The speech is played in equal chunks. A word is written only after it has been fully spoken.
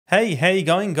Hey, how you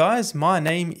going guys? My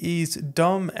name is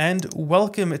Dom and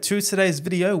welcome to today's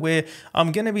video where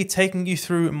I'm going to be taking you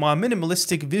through my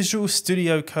minimalistic Visual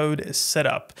Studio Code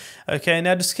setup. Okay,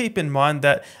 now just keep in mind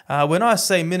that when I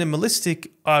say minimalistic,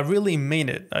 I really mean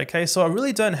it. Okay, so I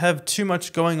really don't have too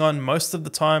much going on most of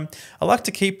the time. I like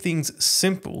to keep things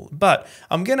simple, but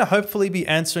I'm going to hopefully be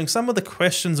answering some of the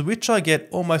questions which I get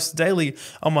almost daily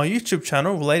on my YouTube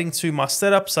channel relating to my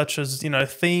setup, such as,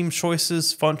 theme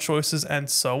choices, font choices, and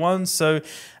so on. So,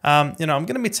 I'm going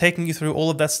to be taking you through all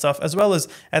of that stuff, as well as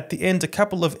at the end, a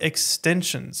couple of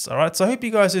extensions. All right. So I hope you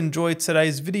guys enjoyed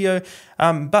today's video.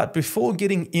 But before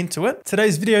getting into it,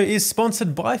 today's video is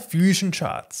sponsored by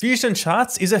FusionCharts.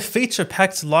 FusionCharts is a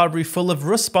feature-packed library full of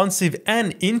responsive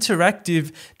and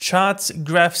interactive charts,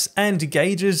 graphs, and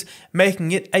gauges,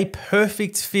 making it a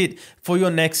perfect fit for your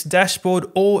next dashboard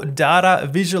or data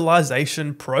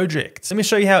visualization project. Let me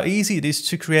show you how easy it is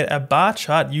to create a bar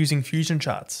chart using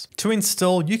FusionCharts. To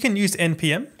install, you can use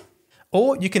npm,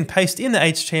 or you can paste in the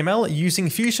HTML using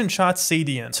FusionCharts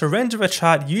CDN. To render a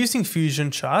chart using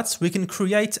FusionCharts, we can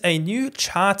create a new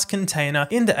chart container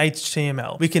in the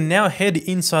HTML. We can now head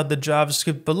inside the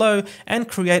JavaScript below and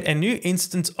create a new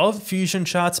instance of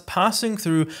FusionCharts, passing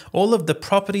through all of the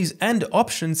properties and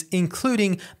options,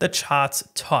 including the chart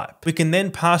type. We can then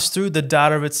pass through the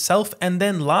data itself, and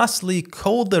then lastly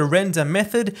call the render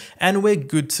method, and we're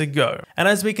good to go. And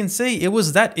as we can see, it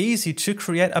was that easy to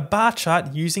create a bar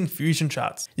chart using FusionCharts.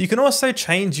 You can also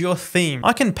change your theme.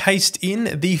 I can paste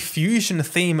in the Fusion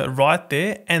theme right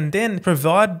there and then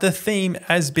provide the theme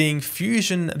as being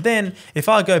Fusion. Then if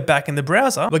I go back in the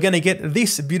browser, we're going to get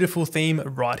this beautiful theme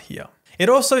right here. It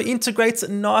also integrates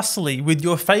nicely with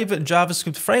your favorite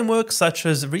JavaScript frameworks such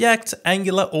as React,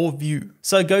 Angular, or Vue.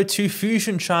 So go to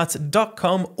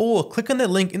fusioncharts.com or click on the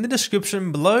link in the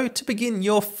description below to begin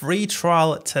your free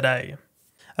trial today.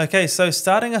 Okay, so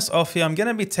starting us off here, I'm going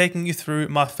to be taking you through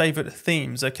my favorite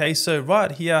themes. Okay, so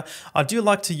right here, I do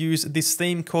like to use this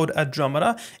theme called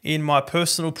Andromeda in my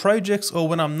personal projects or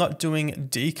when I'm not doing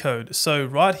dcode. So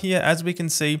right here, as we can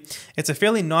see, it's a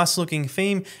fairly nice looking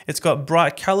theme. It's got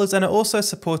bright colors and it also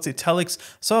supports italics.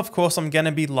 So of course, I'm going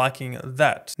to be liking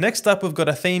that. Next up, we've got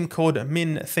a theme called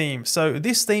Min Theme. So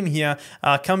this theme here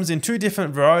comes in two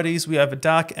different varieties. We have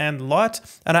dark and light.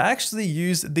 And I actually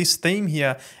use this theme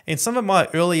here in some of my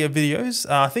earlier videos.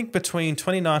 I think between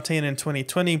 2019 and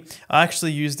 2020, I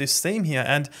actually used this theme here,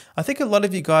 and I think a lot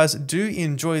of you guys do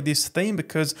enjoy this theme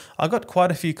because I got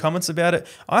quite a few comments about it.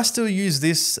 I still use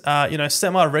this,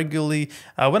 semi-regularly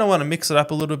when I want to mix it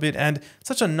up a little bit, and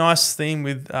such a nice theme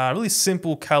with really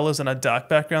simple colors and a dark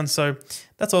background. So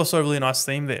that's also a really nice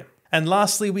theme there. And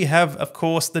lastly, we have, of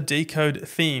course, the dcode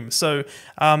theme. So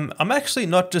I'm actually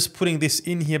not just putting this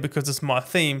in here because it's my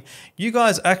theme. You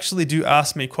guys actually do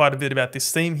ask me quite a bit about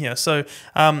this theme here. So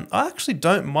I actually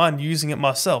don't mind using it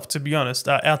myself, to be honest,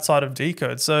 outside of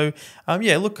dcode. So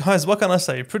yeah, look guys, what can I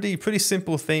say? Pretty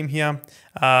simple theme here.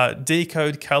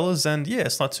 Dcode colors, and yeah,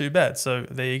 it's not too bad. So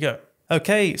there you go.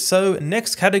 Okay, so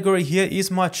next category here is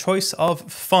my choice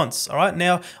of fonts. All right,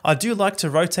 now I do like to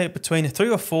rotate between 3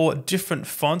 or 4 different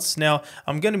fonts. Now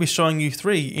I'm going to be showing you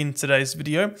 3 in today's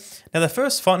video. Now the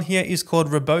first font here is called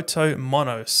Roboto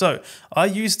Mono. So I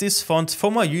use this font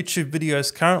for my YouTube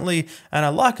videos currently, and I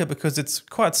like it because it's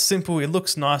quite simple, it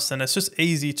looks nice, and it's just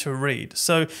easy to read.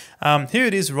 So here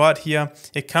it is right here.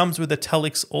 It comes with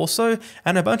italics also,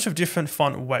 and a bunch of different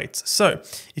font weights. So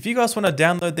if you guys want to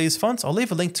download these fonts, I'll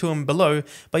leave a link to them below.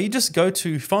 But you just go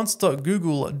to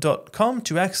fonts.google.com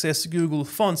to access Google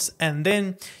Fonts, and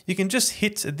then you can just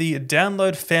hit the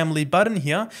download family button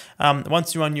here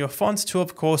once you're on your fonts to,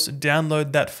 of course,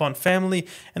 download that font family,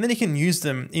 and then you can use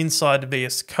them inside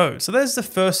VS Code. So there's the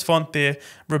first font there,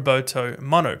 Roboto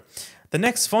Mono. The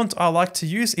next font I like to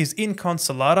use is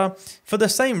Inconsolata for the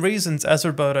same reasons as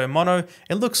Roboto Mono.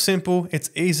 It looks simple,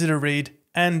 it's easy to read,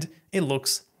 and it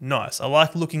looks nice. I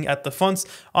like looking at the fonts.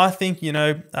 I think,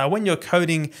 when you're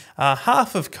coding,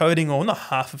 half of coding, or not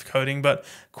half of coding, but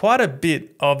quite a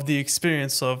bit of the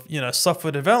experience of,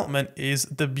 software development is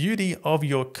the beauty of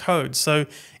your code. So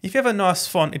if you have a nice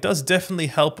font, it does definitely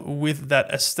help with that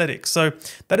aesthetic. So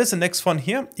that is the next font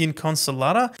here,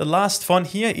 Inconsolata. The last font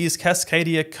here is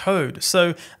Cascadia Code.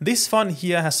 So this font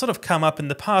here has sort of come up in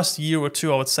the past year or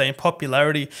two, I would say, in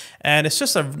popularity, and it's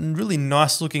just a really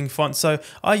nice looking font. So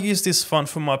I use use this font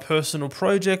for my personal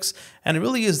projects, and it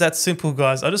really is that simple,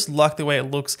 guys. I just like the way it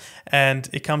looks, and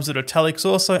it comes with italics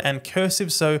also and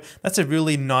cursive, so that's a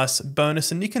really nice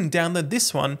bonus. And you can download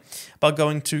this one by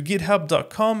going to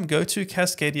github.com, go to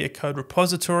Cascadia Code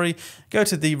Repository, go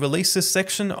to the releases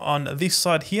section on this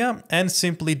side here, and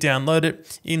simply download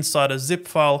it inside a zip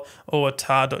file or a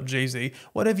tar.gz,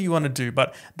 whatever you want to do,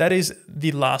 but that is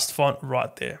the last font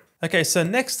right there. Okay, so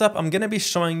next up, I'm going to be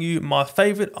showing you my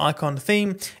favorite icon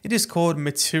theme. It is called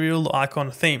Material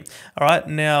Icon Theme. All right,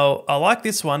 now I like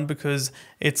this one because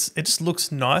it just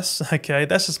looks nice. Okay,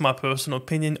 that's just my personal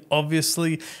opinion,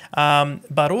 obviously.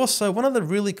 But also, one of the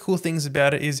really cool things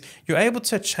about it is you're able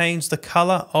to change the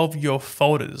color of your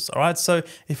folders. All right, so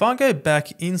if I go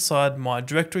back inside my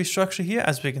directory structure here,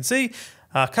 as we can see,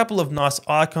 a couple of nice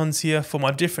icons here for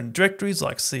my different directories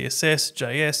like CSS,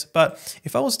 JS. But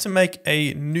if I was to make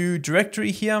a new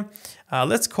directory here,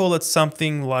 let's call it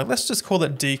something like, let's just call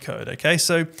it dcode. Okay,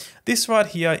 so this right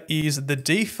here is the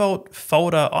default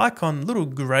folder icon, little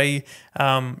gray,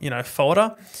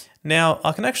 folder. Now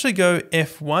I can actually go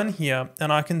F1 here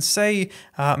and I can say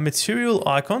material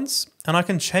icons, and I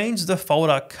can change the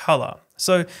folder color.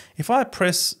 So if I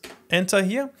press enter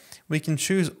here, we can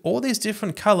choose all these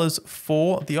different colors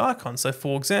for the icon. So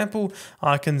for example,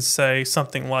 I can say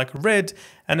something like red,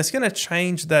 and it's going to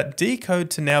change that dcode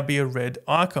to now be a red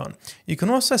icon. You can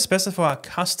also specify a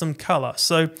custom color.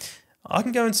 So I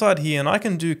can go inside here and I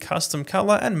can do custom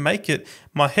color and make it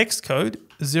my hex code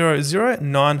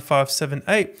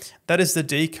 009578. That is the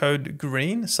decode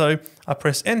green. So I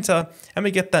press enter and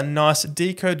we get that nice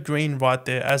decode green right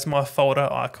there as my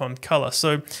folder icon color.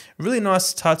 So really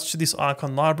nice touch to this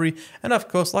icon library. And of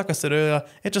course, like I said earlier,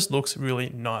 it just looks really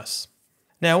nice.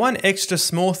 Now, one extra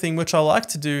small thing which I like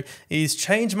to do is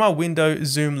change my window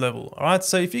zoom level. All right,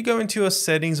 so if you go into your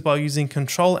settings by using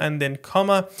Control and then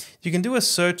comma, you can do a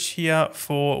search here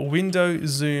for window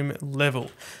zoom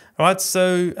level. All right,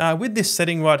 so with this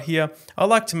setting right here, I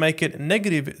like to make it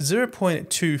negative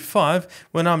 0.25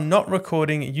 when I'm not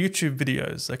recording YouTube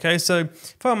videos. Okay, so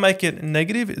if I make it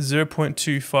negative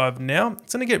 0.25 now,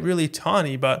 it's going to get really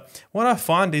tiny, but what I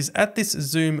find is at this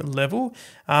zoom level,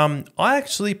 I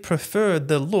actually prefer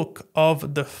the look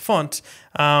of the font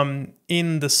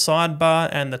in the sidebar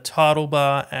and the title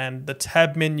bar and the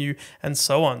tab menu and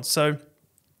so on. So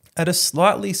at a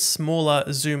slightly smaller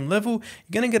zoom level,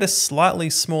 you're going to get a slightly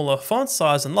smaller font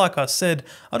size, and like I said,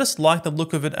 I just like the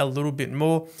look of it a little bit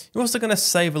more. You're also going to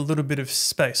save a little bit of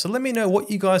space. So let me know what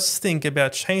you guys think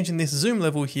about changing this zoom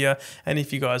level here and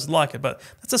if you guys like it, but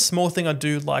that's a small thing I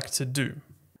do like to do.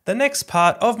 The next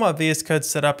part of my VS Code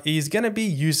setup is going to be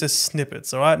user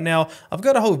snippets. All right, now I've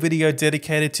got a whole video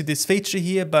dedicated to this feature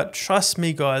here, but trust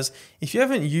me guys, if you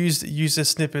haven't used user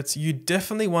snippets, you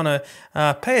definitely want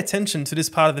to pay attention to this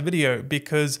part of the video,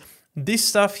 because this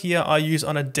stuff here I use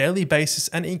on a daily basis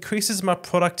and increases my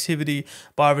productivity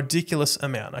by a ridiculous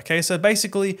amount. Okay, so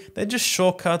basically they're just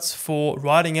shortcuts for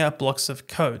writing out blocks of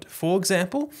code. For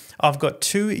example, I've got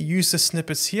 2 user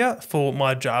snippets here for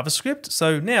my JavaScript.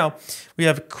 So now we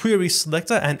have query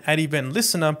selector and add event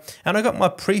listener, and I got my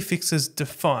prefixes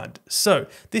defined. So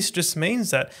this just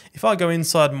means that if I go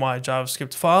inside my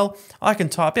JavaScript file, I can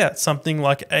type out something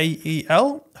like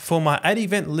AEL for my add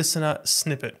event listener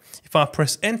snippet. If I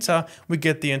press enter, we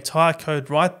get the entire code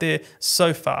right there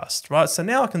so fast, right? So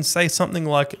now I can say something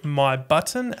like my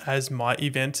button as my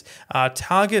event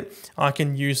target. I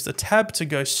can use the tab to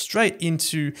go straight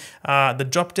into the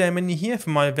drop down menu here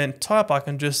for my event type. I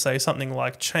can just say something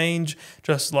like change,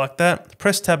 just like that.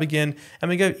 Press tab again, and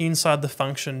we go inside the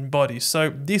function body.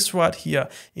 So this right here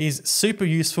is super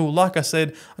useful. Like I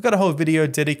said, I've got a whole video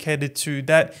dedicated to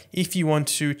that if you want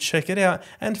to check it out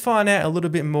and find out a little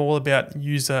bit more about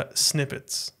user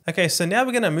snippets. Okay, so now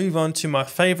we're going to move on to my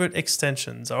favorite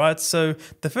extensions. All right, so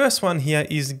the first one here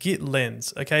is Git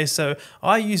Lens. Okay, so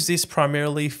I use this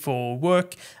primarily for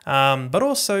work, but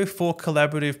also for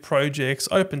collaborative projects,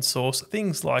 open source,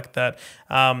 things like that.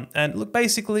 And look,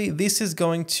 basically, this is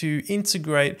going to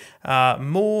integrate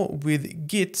more with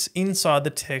Git inside the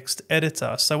text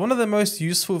editor. So one of the most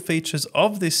useful features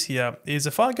of this here is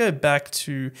if I go back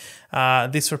to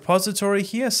this repository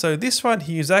here. So this right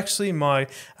here is actually my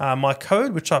my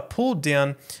code, which I pulled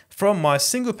down from my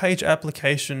single page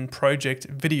application project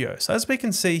video. So as we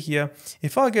can see here,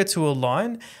 if I go to a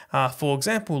line, for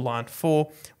example, line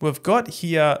 4, we've got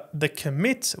here the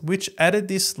commit, which added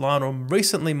this line or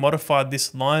recently modified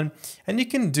this line. And you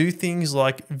can do things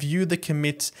like view the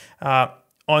commit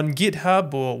on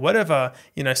GitHub or whatever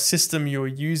system you're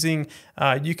using.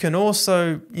 You can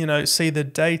also see the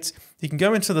date. You can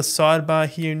go into the sidebar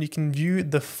here and you can view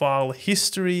the file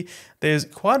history. There's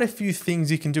quite a few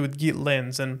things you can do with Git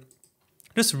Lens, and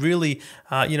just really,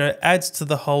 adds to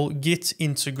the whole Git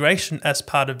integration as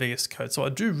part of VS Code. So I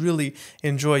do really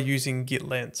enjoy using Git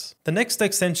Lens. The next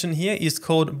extension here is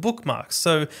called Bookmarks.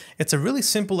 So it's a really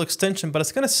simple extension, but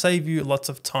it's going to save you lots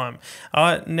of time.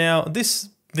 Now this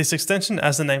extension,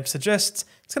 as the name suggests,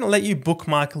 it's going to let you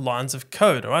bookmark lines of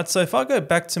code. All right. So if I go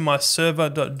back to my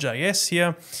server.js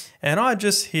here, and I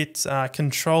just hit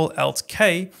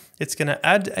Control-Alt-K, it's going to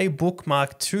add a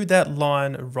bookmark to that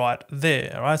line right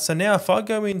there. All right. So now if I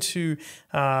go into,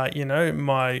 my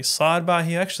sidebar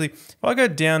here, actually, if I go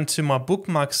down to my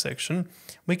bookmark section,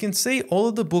 we can see all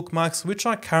of the bookmarks which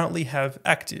I currently have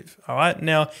active. All right.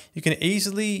 Now you can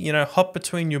easily, hop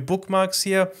between your bookmarks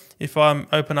here. If I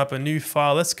open up a new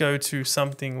file, let's go to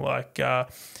something like,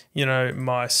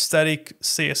 my static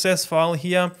CSS file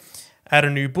here. Add a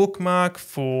new bookmark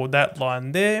for that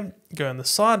line there. Go in the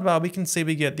sidebar, we can see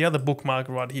we get the other bookmark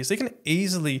right here. So you can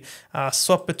easily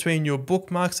swap between your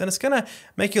bookmarks, and it's going to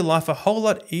make your life a whole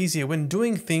lot easier when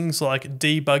doing things like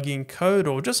debugging code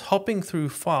or just hopping through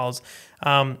files.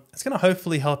 It's going to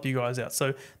hopefully help you guys out.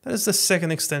 So that is the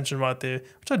second extension right there,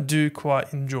 which I do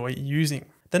quite enjoy using.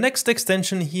 The next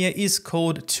extension here is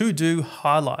called To Do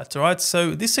Highlight. All right,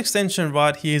 so this extension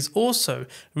right here is also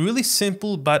really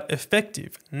simple but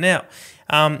effective. Now,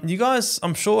 you guys,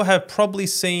 I'm sure, have probably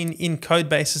seen in code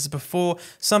bases before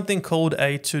something called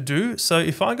a to-do. So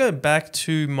if I go back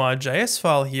to my JS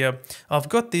file here, I've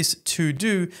got this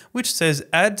to-do which says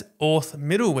add auth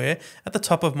middleware at the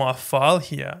top of my file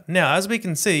here. Now, as we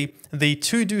can see, the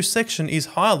to-do section is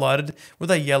highlighted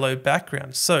with a yellow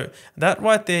background. So that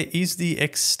right there is the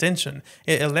extension.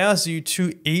 It allows you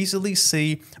to easily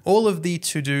see all of the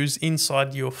to-dos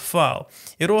inside your file.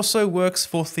 It also works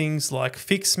for things like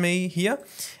fix me here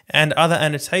and other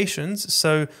annotations.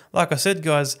 So like I said,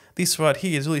 guys, this right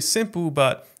here is really simple,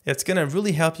 but it's going to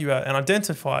really help you out and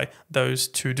identify those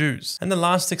to-dos. And the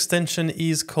last extension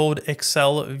is called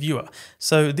Excel Viewer.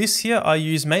 So this here I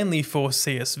use mainly for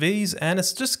CSVs, and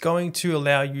it's just going to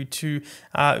allow you to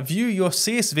view your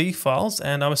CSV files,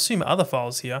 and I'm assuming other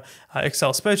files here,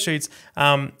 Excel spreadsheets,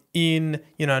 in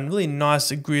a really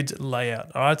nice grid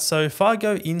layout. All right, so if I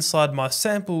go inside my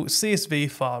sample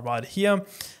CSV file right here,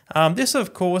 this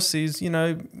of course is,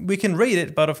 we can read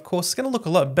it, but of course it's going to look a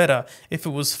lot better if it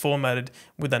was formatted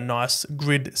with a nice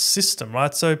grid system,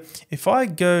 right? So if I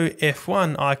go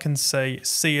F1, I can say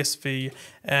CSV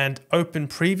and open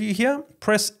preview here,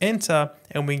 press enter,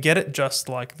 and we get it just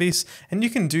like this. And you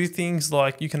can do things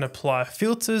like you can apply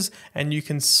filters and you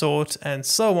can sort and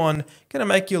so on. Going to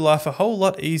make your life a whole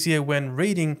lot easier when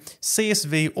reading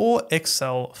CSV or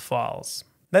Excel files.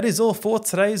 That is all for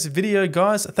today's video,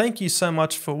 guys. Thank you so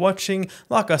much for watching.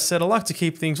 Like I said, I like to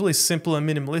keep things really simple and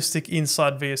minimalistic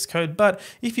inside VS Code, but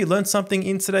if you learned something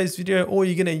in today's video or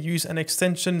you're going to use an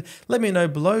extension, let me know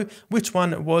below which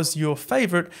one was your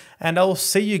favorite, and I will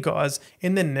see you guys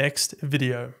in the next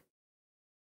video.